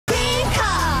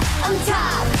on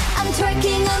top, I'm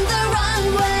twerking on the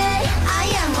runway. I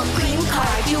am a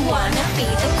Queencard, you wanna be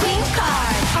the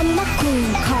Queencard? I'm a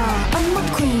Queencard, I'm a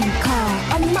Queencard,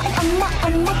 I'm a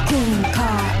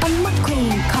Queencard, I'm a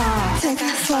Queencard. Take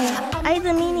a flight.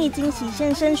 I-DLE Minnie 惊喜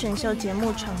现身选秀节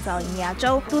目《创造营亚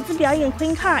洲》，独自表演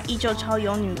Queencard， 依旧超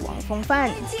有女王风范。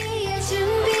3,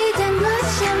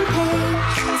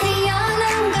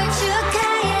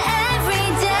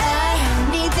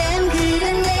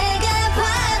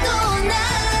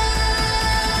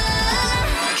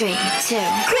 2,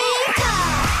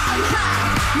 Queencard, I'm hot.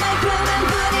 My groove and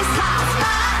boot is hot.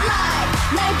 Spotlight,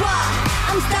 night walk.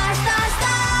 I'm star, star,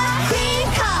 star.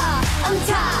 Queencard, I'm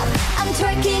top. I'm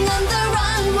twerking on the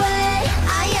runway.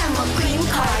 I am a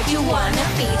Queencard. You wanna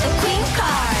be the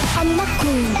Queencard? I'm a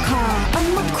Queencard.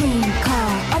 I'm a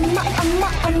Queencard. I'm a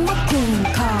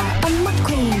Queencard. I'm a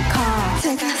Queencard.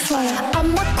 Take a flight.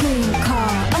 I'm a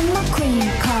Queencard. I'm a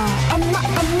Queencard. I'm a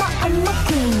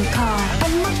Queencard.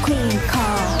 I'm a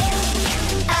Queencard.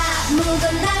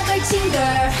 아무거나 걸친 걸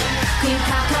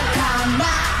퀸카카카 막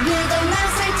늘고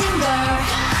나설진 걸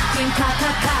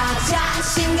퀸카카카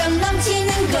자신감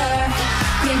넘치는 걸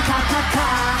퀸카카카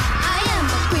I am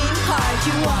a Queencard.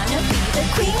 You wanna be the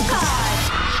Queencard?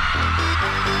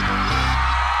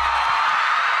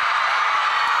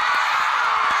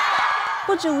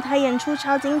 不止舞台演出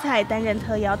超精彩，担任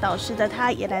特邀导师的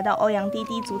他，也来到欧阳弟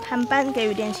弟族探班，给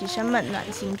予练习生们暖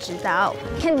心指导。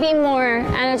Can be more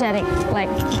energetic, like.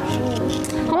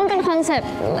 可能個 concept,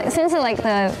 since it's like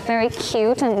the very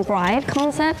cute and bright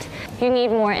concept, you need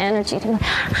more energy to,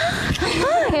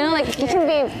 you know, like you can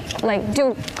be like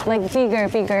do like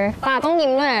bigger. 把ต้องยิ้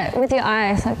มด้วย with your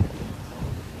eyes. Like,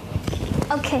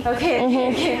 OK，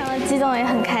 激动也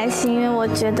很开心，因为我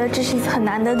觉得这是一次很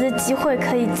难得的机会，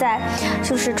可以在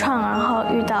就是创儿后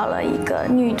遇到了一个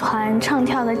女团唱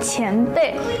跳的前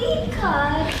辈。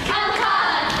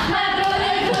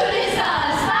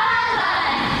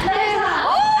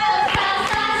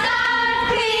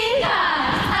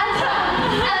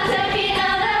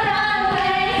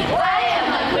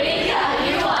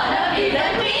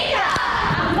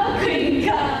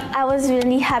I was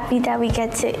really happy that we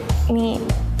get to meet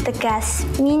the guest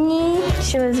Minnie.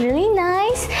 She was really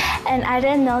nice, and I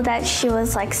didn't know that she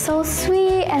was like so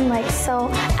sweet and like so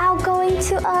outgoing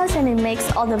to us, and it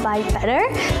makes all the vibe better.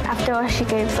 After all, she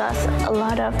gave us a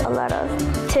lot of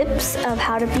tips of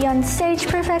how to be on stage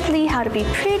perfectly, how to be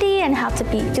pretty, and how to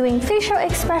be doing facial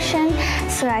expression.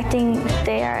 So I think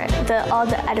all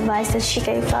the advice that she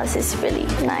gave us is really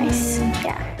nice.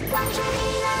 Yeah.